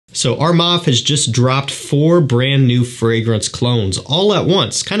So Armaf has just dropped 4 brand new fragrance clones all at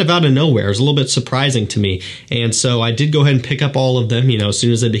once, kind of out of nowhere. It was a little bit surprising to me. And so I did go ahead and pick up all of them. You know, as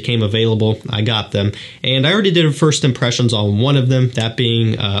soon as they became available, I got them. And I already did a first impressions on one of them, that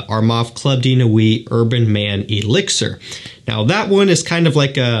being Armaf Club de Nuit Urban Man Elixir. Now that one is kind of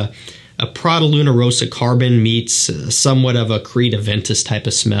like a Prada Luna Rosa Carbon meets somewhat of a Creed Aventus type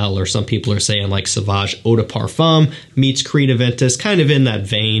of smell, or some people are saying like Sauvage Eau de Parfum meets Creed Aventus, kind of in that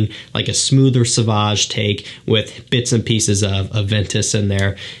vein, like a smoother Sauvage take with bits and pieces of Aventus in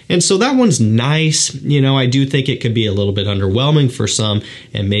there. And so that one's nice. You know, I do think it could be a little bit underwhelming for some,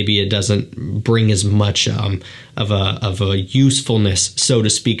 and maybe it doesn't bring as much of a usefulness, so to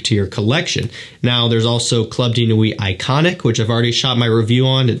speak, to your collection. Now, there's also Club de Nuit Iconic, which I've already shot my review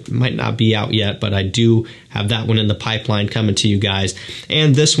on. It might not be out yet, but I do have that one in the pipeline coming to you guys.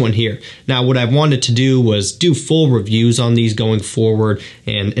 And this one here. Now, what I wanted to do was do full reviews on these going forward,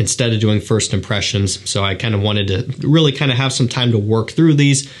 and instead of doing first impressions. So I kind of wanted to really kind of have some time to work through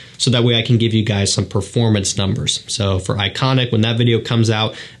these, so that way I can give you guys some performance numbers. So for Iconic, when that video comes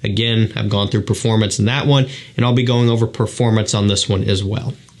out, again, I've gone through performance in that one, and I'll be going over performance on this one as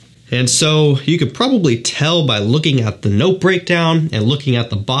well. And so you could probably tell by looking at the note breakdown and looking at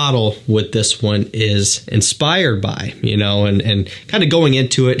the bottle what this one is inspired by, you know, and kind of going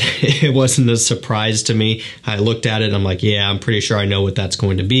into it, it wasn't a surprise to me. I looked at it and I'm like, yeah, I'm pretty sure I know what that's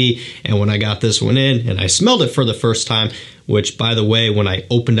going to be. And when I got this one in and I smelled it for the first time, which, by the way, when I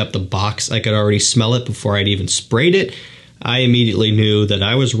opened up the box, I could already smell it before I'd even sprayed it, I immediately knew that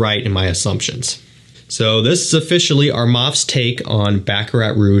I was right in my assumptions. So this is officially Armaf's take on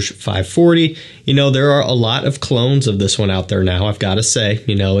Baccarat Rouge 540. You know, there are a lot of clones of this one out there now, I've got to say.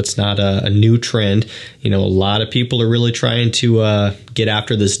 You know, it's not a new trend. You know, a lot of people are really trying to get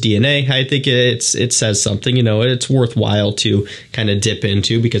after this DNA. I think it says something, you know, it's worthwhile to kind of dip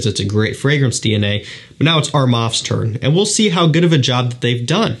into because it's a great fragrance DNA. But now it's Armaf's turn, and we'll see how good of a job that they've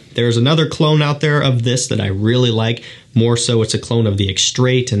done. There's another clone out there of this that I really like. More so, it's a clone of the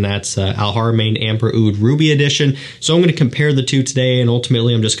Extrait, and that's Al Haramain Amber Oud Ruby Edition. So I'm going to compare the two today, and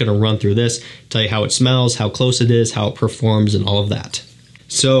ultimately I'm just going to run through this, tell you how it smells, how close it is, how it performs, and all of that.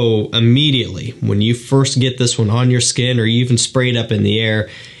 So immediately, when you first get this one on your skin, or you even spray it up in the air,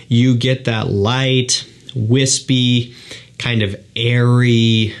 you get that light, wispy, kind of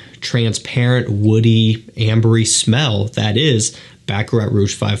airy, transparent, woody, ambery smell that is Baccarat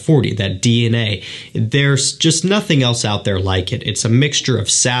Rouge 540, that DNA. There's just nothing else out there like it. It's a mixture of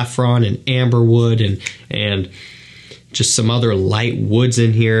saffron and amberwood and just some other light woods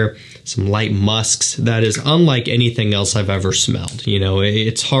in here, some light musks that is unlike anything else I've ever smelled. You know,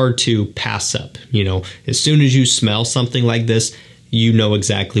 it's hard to pass up. You know, as soon as you smell something like this, you know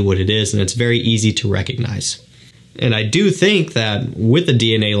exactly what it is, and it's very easy to recognize. And I do think that with a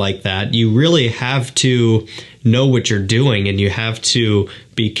DNA like that, you really have to know what you're doing, and you have to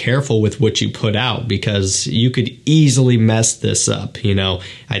be careful with what you put out, because you could easily mess this up. You know,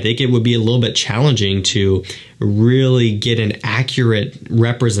 I think it would be a little bit challenging to really get an accurate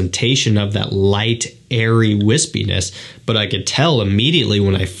representation of that light, airy wispiness. But I could tell immediately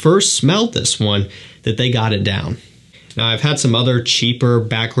when I first smelled this one that they got it down. Now, I've had some other cheaper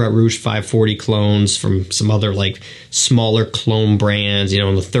Baccarat Rouge 540 clones from some other like smaller clone brands, you know,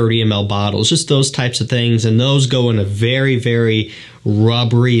 in the 30 ml bottles, just those types of things. And those go in a very, very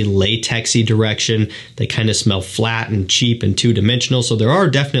rubbery, latexy direction. They kind of smell flat and cheap and two-dimensional. So there are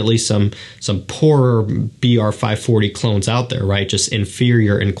definitely some poorer BR540 clones out there, right? Just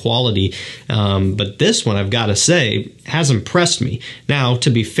inferior in quality. But this one, I've got to say, has impressed me. Now,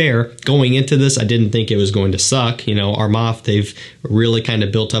 to be fair, going into this, I didn't think it was going to suck. You know, Armaf, they've really kind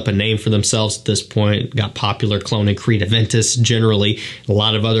of built up a name for themselves at this point, got popular cloning Creed Aventus generally, a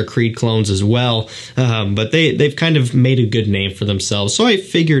lot of other Creed clones as well. But they've kind of made a good name for themselves. So I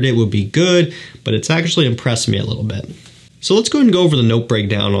figured it would be good, but it's actually impressed me a little bit. So let's go ahead and go over the note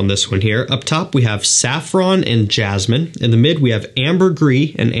breakdown on this one here. Up top, we have saffron and jasmine. In the mid, we have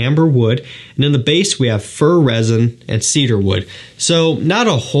ambergris and amber wood. And in the base, we have fir resin and cedar wood. So not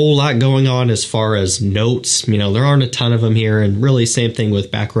a whole lot going on as far as notes. You know, there aren't a ton of them here. And really, same thing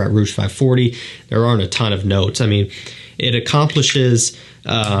with Baccarat Rouge 540. There aren't a ton of notes. I mean, it accomplishes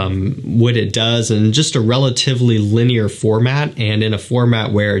what it does in just a relatively linear format, and in a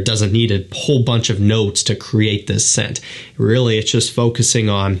format where it doesn't need a whole bunch of notes to create this scent. Really, it's just focusing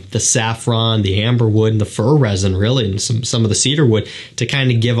on the saffron, the amberwood, and the fir resin, really, and some of the cedar wood to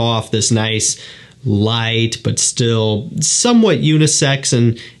kind of give off this nice light but still somewhat unisex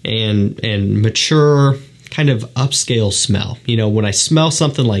and mature kind of upscale smell. You know, when I smell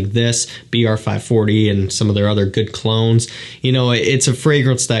something like this, BR540 and some of their other good clones, you know, it's a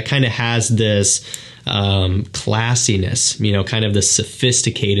fragrance that kind of has this classiness, you know, kind of the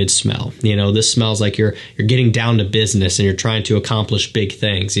sophisticated smell. You know, this smells like you're getting down to business and you're trying to accomplish big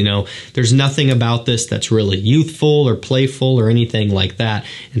things. You know, there's nothing about this that's really youthful or playful or anything like that.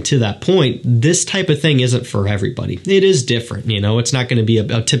 And to that point, this type of thing isn't for everybody. It is different. You know, it's not going to be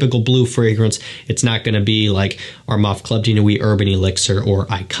a typical blue fragrance. It's not going to be like Armaf Club de Nuit Urban Elixir or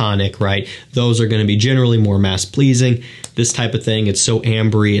Iconic, right? Those are going to be generally more mass pleasing. This type of thing, it's so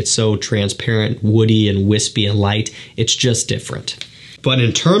ambery, it's so transparent, woody and wispy and light. It's just different. But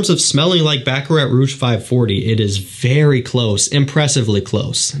in terms of smelling like Baccarat Rouge 540, it is very close, impressively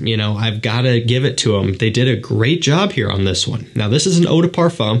close. You know, I've got to give it to them. They did a great job here on this one. Now, this is an eau de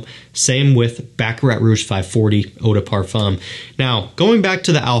parfum. Same with Baccarat Rouge 540 eau de parfum. Now, going back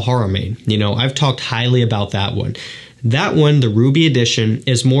to the Al Haramain, you know, I've talked highly about that one. That one, the Ruby Edition,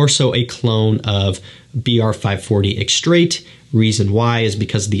 is more so a clone of BR540 Extrait. Reason why is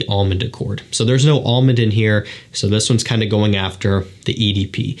because of the almond accord. So there's no almond in here, so this one's kind of going after the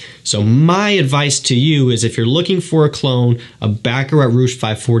EDP. So my advice to you is if you're looking for a clone of Baccarat Rouge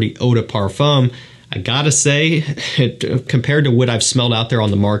 540 Eau de Parfum, I gotta say, compared to what I've smelled out there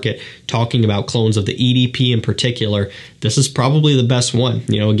on the market, talking about clones of the EDP in particular, this is probably the best one.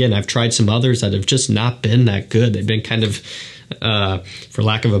 You know, again, I've tried some others that have just not been that good. They've been kind of, for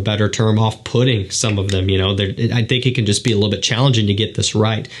lack of a better term, off-putting, some of them. You know, I think it can just be a little bit challenging to get this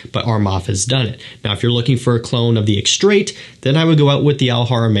right, but Armaf has done it. Now, if you're looking for a clone of the Extrait, then I would go out with the Al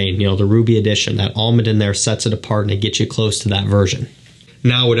Haramain, you know, the Ruby Edition. That almond in there sets it apart and it gets you close to that version.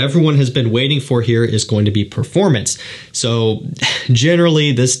 Now, what everyone has been waiting for here is going to be performance. So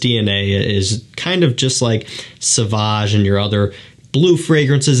generally, this DNA is kind of just like Sauvage and your other blue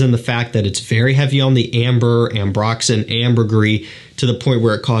fragrances in the fact that it's very heavy on the amber, ambroxan, ambergris, to the point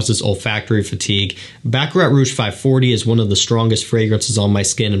where it causes olfactory fatigue. Baccarat Rouge 540 is one of the strongest fragrances on my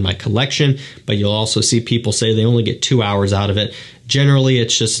skin in my collection, but you'll also see people say they only get 2 hours out of it. Generally,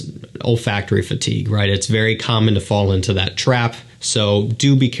 it's just olfactory fatigue, right? It's very common to fall into that trap. So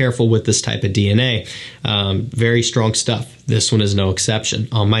do be careful with this type of DNA. Very strong stuff. This one is no exception.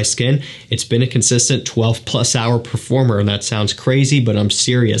 On my skin, it's been a consistent 12+ hour performer, and that sounds crazy, but I'm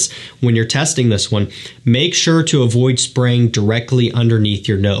serious. When you're testing this one, make sure to avoid spraying directly underneath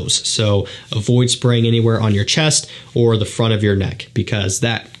your nose. So avoid spraying anywhere on your chest or the front of your neck, because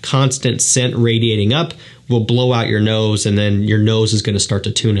that constant scent radiating up will blow out your nose, and then your nose is going to start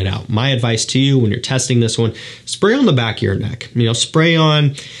to tune it out. My advice to you when you're testing this one, spray on the back of your neck. You know, spray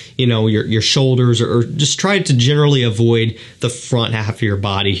on, you know, your shoulders, or just try to generally avoid the front half of your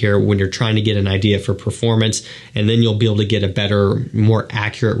body here when you're trying to get an idea for performance, and then you'll be able to get a better, more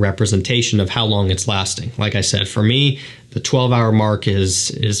accurate representation of how long it's lasting. Like I said, for me, the 12-hour mark is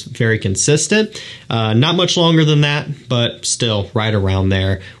very consistent. Not much longer than that, but still right around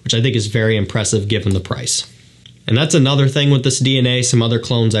there, which I think is very impressive given the price. And that's another thing with this DNA. Some other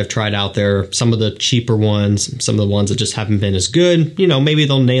clones I've tried out there, some of the cheaper ones, some of the ones that just haven't been as good, you know, maybe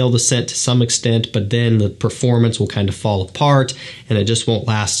they'll nail the scent to some extent, but then the performance will kind of fall apart and it just won't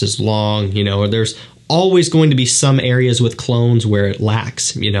last as long. You know, there's always going to be some areas with clones where it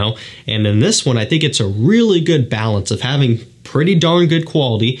lacks, you know, and in this one, I think it's a really good balance of having pretty darn good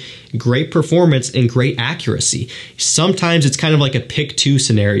quality, great performance, and great accuracy. Sometimes it's kind of like a pick two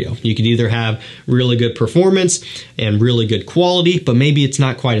scenario. You could either have really good performance and really good quality, but maybe it's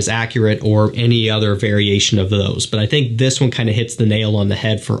not quite as accurate, or any other variation of those. But I think this one kind of hits the nail on the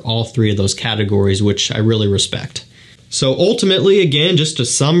head for all three of those categories, which I really respect. So ultimately, again, just to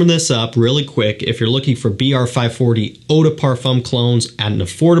sum this up really quick, if you're looking for BR540 Eau de Parfum clones at an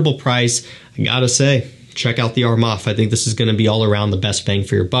affordable price, I gotta say, check out the Armaf. I think this is going to be all around the best bang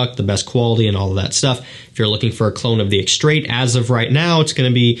for your buck, the best quality and all of that stuff. If you're looking for a clone of the Extrait, as of right now, it's going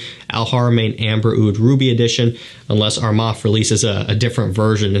to be Al Haramain Amber Oud Ruby Edition, unless Armaf releases a different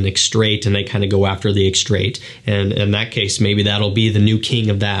version, an Extrait, and they kind of go after the Extrait. And in that case, maybe that'll be the new king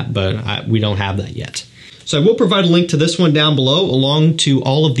of that, but we don't have that yet. So I will provide a link to this one down below, along to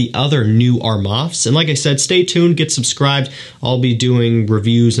all of the other new Armafs. And like I said, stay tuned, get subscribed. I'll be doing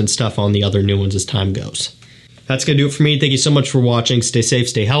reviews and stuff on the other new ones as time goes. That's going to do it for me. Thank you so much for watching. Stay safe,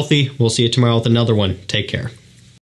 stay healthy. We'll see you tomorrow with another one. Take care.